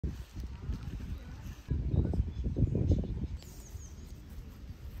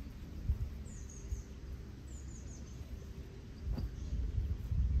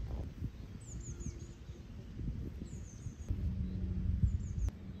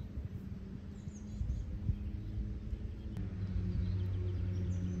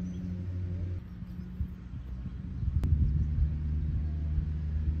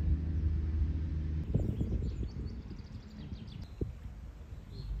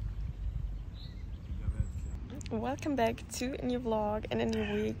Welcome back to a new vlog and a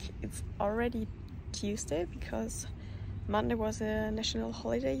new week. It's already Tuesday because Monday was a national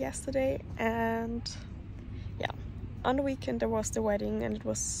holiday yesterday, and yeah, on the weekend there was the wedding and it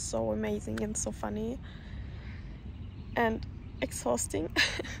was so amazing and so funny and exhausting.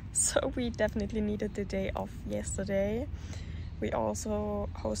 So we definitely needed the day off yesterday. We also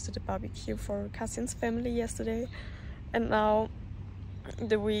hosted a barbecue for cousin's family yesterday, and now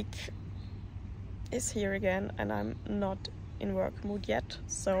the week is here again and I'm not in work mood yet,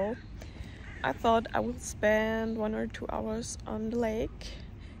 so I thought I would spend 1 or 2 hours on the lake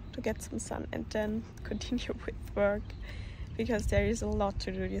to get some sun and then continue with work, because there is a lot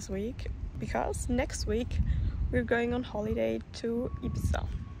to do this week, because next week we're going on holiday to Ibiza.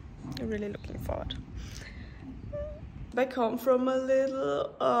 I'm really looking forward. Back home from a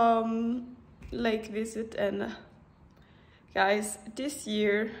little lake visit, and guys, this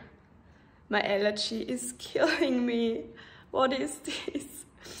year my allergy is killing me. What is this?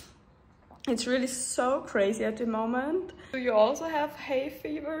 It's really so crazy at the moment. Do you also have hay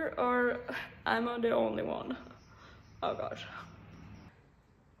fever, or am I the only one? Oh gosh.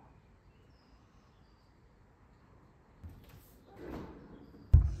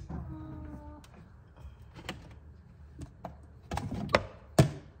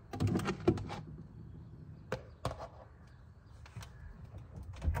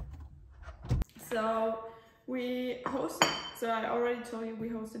 So I already told you we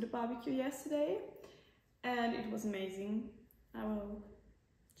hosted a barbecue yesterday and it was amazing. I will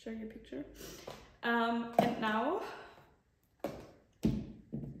show you a picture. And now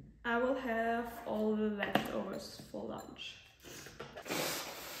I will have all the leftovers for lunch.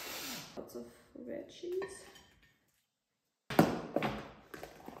 Lots of veggies.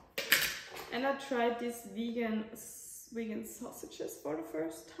 And I tried these vegan sausages for the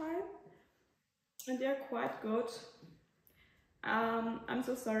first time, and they're quite good. I'm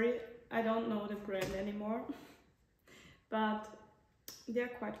so sorry, I don't know the brand anymore, but they're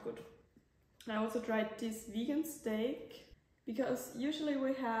quite good. I also tried this vegan steak, because usually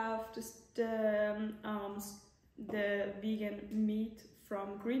we have the vegan meat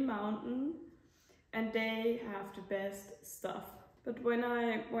from Green Mountain and they have the best stuff. But when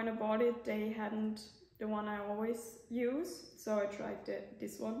I bought it, they hadn't the one I always use, so I tried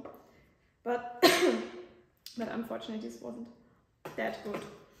this one. But unfortunately this wasn't that good.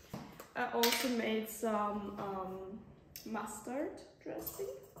 I also made some mustard dressing.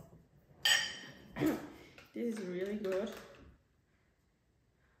 This is really good.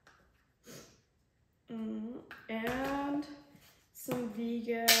 And some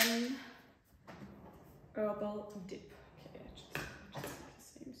vegan herbal dip. Okay, just the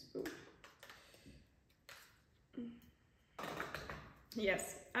same spoon.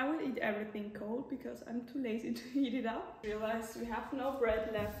 Yes, I will eat everything cold because I'm too lazy to heat it up. I realized we have no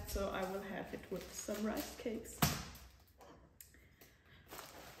bread left, so I will have it with some rice cakes.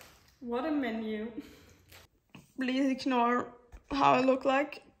 What a menu. Please ignore how I look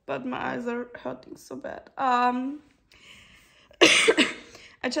like, but my eyes are hurting so bad. I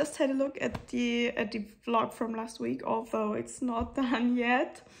just had a look at the vlog from last week, although it's not done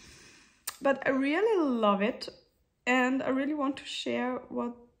yet. But I really love it. And I really want to share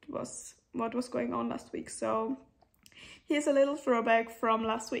what was going on last week. So here's a little throwback from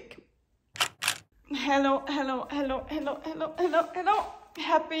last week. Hello.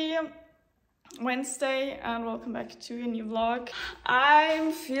 Happy Wednesday and welcome back to a new vlog.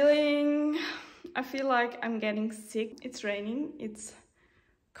 I feel like I'm getting sick. It's raining, it's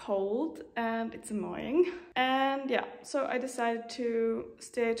cold and it's annoying. And yeah, so I decided to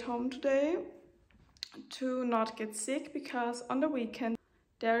stay at home today to not get sick, because on the weekend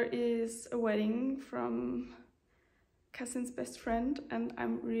there is a wedding from cousin's best friend and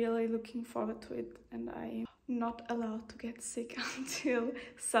I'm really looking forward to it, and I'm not allowed to get sick until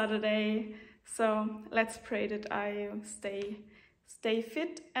Saturday. So let's pray that I stay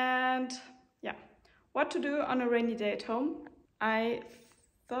fit. And yeah, what to do on a rainy day at home? I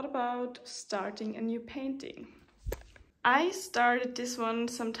thought about starting a new painting. I started this one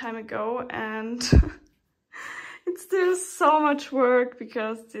some time ago and it's still so much work,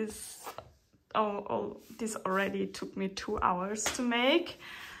 because this already took me 2 hours to make.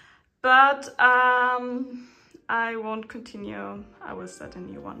 But I won't continue. I will start a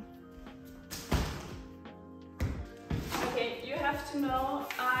new one. Okay, you have to know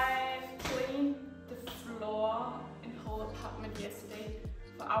I cleaned the floor in the whole apartment yesterday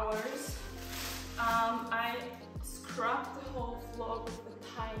for hours. I scrubbed the whole floor with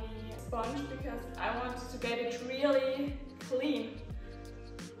a tiny sponge because I wanted to get it really clean.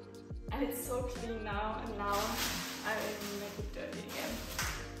 And it's so clean now, and now I make it dirty again.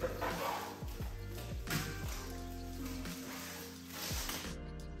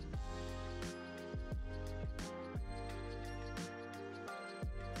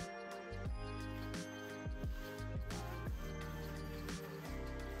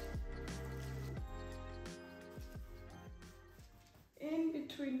 In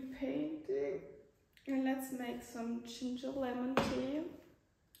between painting, and let's make some ginger lemon tea.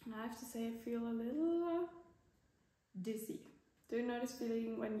 And I have to say, I feel a little dizzy. Do you know this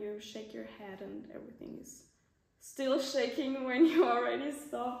feeling when you shake your head and everything is still shaking when you already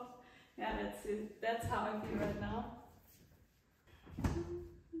stop? Yeah, that's it. That's how I feel right now.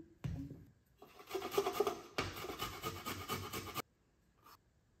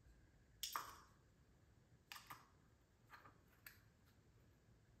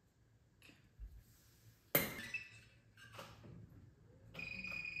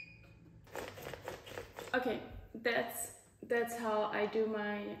 Okay, that's how I do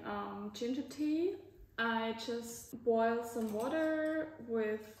my ginger tea. I just boil some water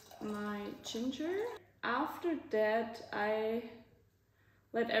with my ginger. After that, I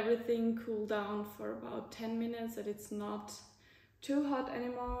let everything cool down for about 10 minutes, that it's not too hot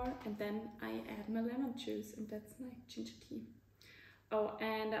anymore, and then I add my lemon juice, and that's my ginger tea. Oh,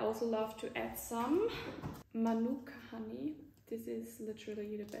 and I also love to add some Manuka honey. This is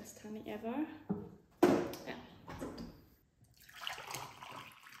literally the best honey ever. Yeah.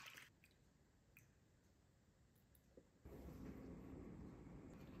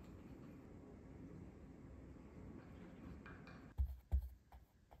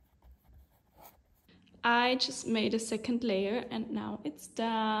 I just made a second layer and now it's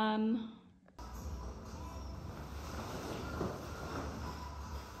done.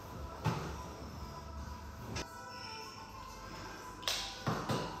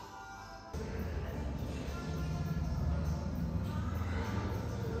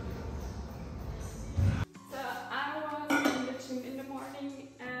 So I was in the gym in the morning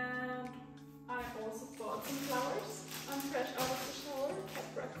and I also bought some flowers. I'm fresh out of the shower,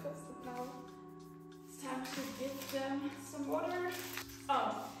 had breakfast, and now it's time to give them some water.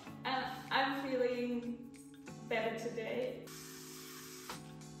 Oh, and I'm feeling better today.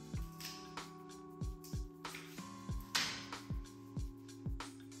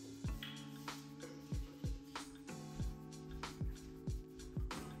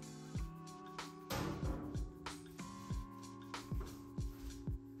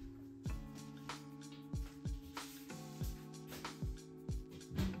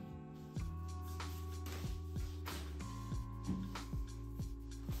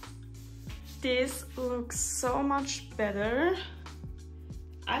 This looks so much better.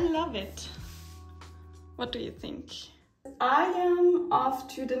 I love it. What do you think? I am off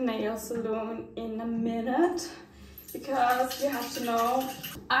to the nail salon in a minute because you have to know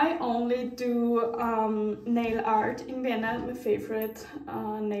I only do nail art in Vienna, my favorite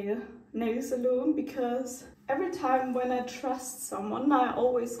nail salon, because every time when I trust someone, I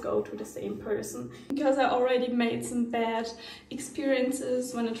always go to the same person, because I already made some bad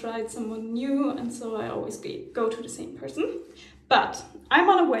experiences when I tried someone new, and so I always go to the same person. But I'm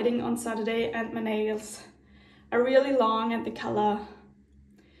on a wedding on Saturday and my nails are really long and the color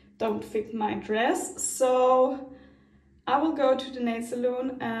don't fit my dress, so I will go to the nail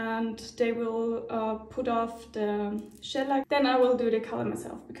salon and they will put off the shellac. Then I will do the color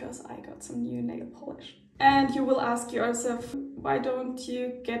myself because I got some new nail polish. And you will ask yourself, why don't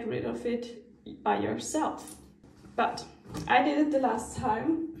you get rid of it by yourself? But I did it the last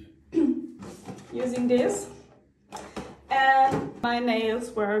time using this, and my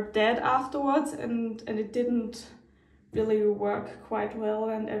nails were dead afterwards, and it didn't really work quite well,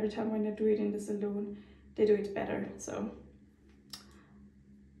 and every time when I do it in the salon they do it better. So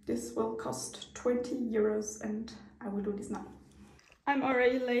this will cost 20 euros and I will do this now. I'm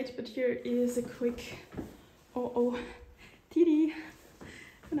already late, but here is a quick TD.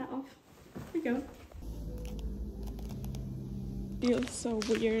 Now off we go. Feels so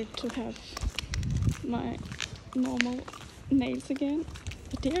weird to have my normal nails again,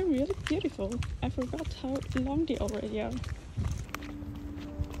 but they are really beautiful. I forgot how long they already are.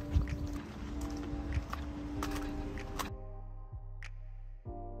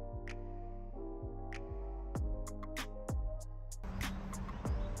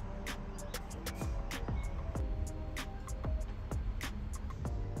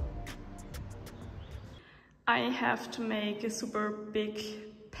 I have to make a super big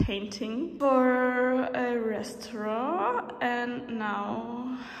painting for a restaurant, and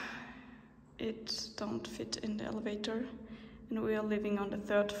now it don't fit in the elevator, and we are living on the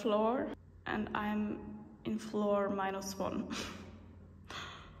 3rd floor, and I'm in floor -1.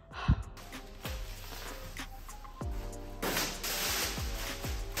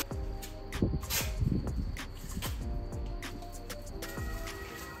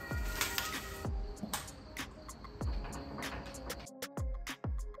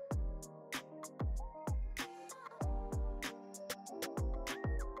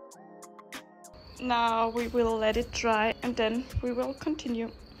 Now we will let it dry and then we will continue.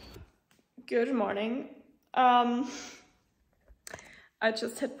 Good morning. I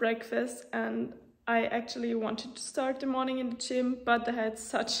just had breakfast and I actually wanted to start the morning in the gym, but I had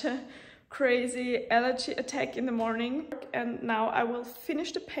such a crazy allergy attack in the morning. And now I will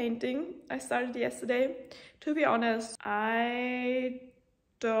finish the painting I started yesterday. To be honest, I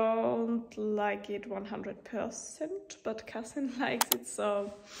don't like it 100%, but cousin likes it,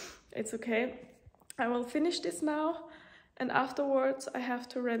 so it's okay. I will finish this now, and afterwards I have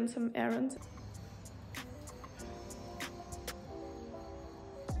to run some errands.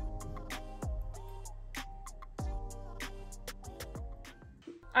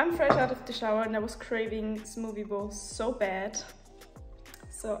 I'm fresh out of the shower and I was craving smoothie bowls so bad.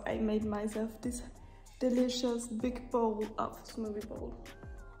 So I made myself this delicious big bowl of smoothie bowl.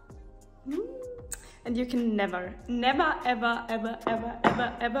 And you can never,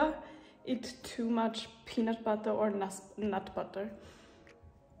 ever eat too much peanut butter or nut butter.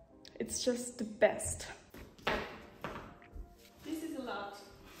 It's just the best. This is a lot.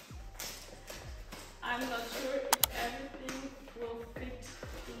 I'm not sure if everything will fit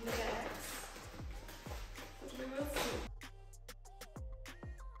in the bags, but we will see.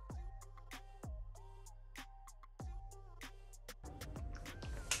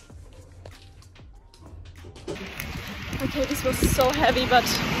 Okay, this was so heavy, but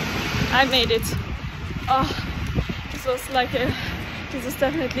I made it. Oh, this is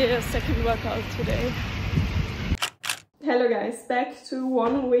definitely a second workout today. Hello guys, back to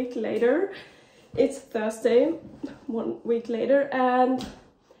 1 week later. It's Thursday, 1 week later, and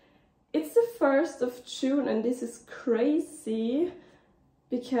it's the 1st of June, and this is crazy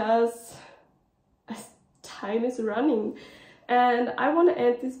because time is running. And I want to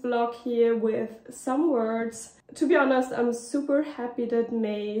end this vlog here with some words. To be honest, I'm super happy that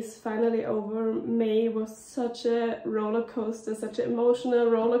May is finally over. May was such a roller coaster, such an emotional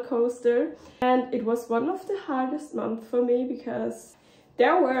roller coaster. And it was one of the hardest months for me because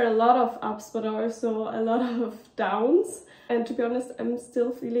there were a lot of ups, but also a lot of downs. And to be honest, I'm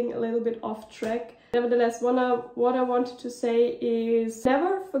still feeling a little bit off track. Nevertheless, what I wanted to say is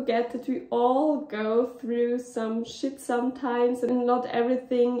never forget that we all go through some shit sometimes, and not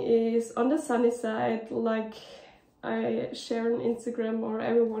everything is on the sunny side like I share on Instagram or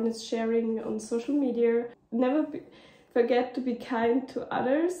everyone is sharing on social media. Never forget to be kind to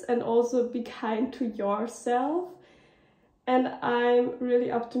others and also be kind to yourself. And I'm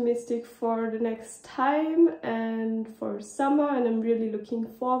really optimistic for the next time and for summer, and I'm really looking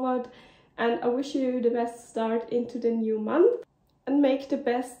forward. And I wish you the best start into the new month and make the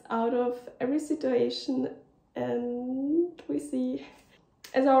best out of every situation, and we see.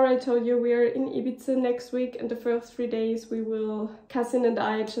 As I already told you, we are in Ibiza next week, and the first 3 days we will, cousin and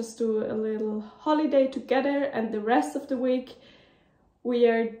I, just do a little holiday together, and the rest of the week we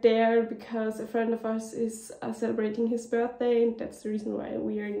are there because a friend of us is celebrating his birthday, and that's the reason why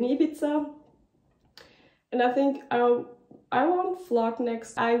we are in Ibiza. And I think I won't vlog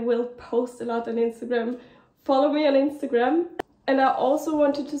next. I will post a lot on Instagram. Follow me on Instagram. And I also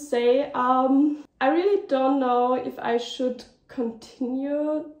wanted to say, I really don't know if I should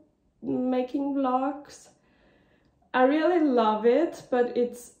continue making vlogs. I really love it, but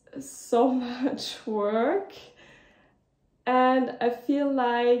it's so much work. And I feel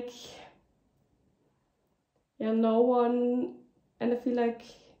like, yeah, no one, and I feel like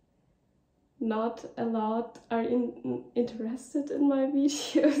not a lot are interested in my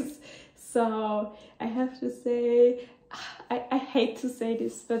videos. So I have to say, I hate to say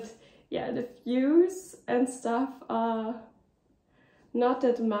this, but yeah, the views and stuff are not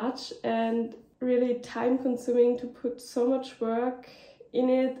that much and really time consuming to put so much work in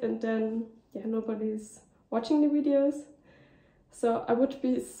it, and then yeah, nobody's watching the videos. So I would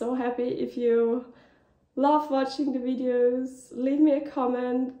be so happy if you love watching the videos, leave me a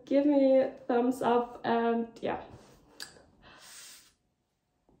comment, give me a thumbs up, and yeah,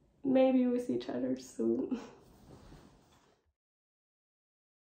 maybe we see each other soon.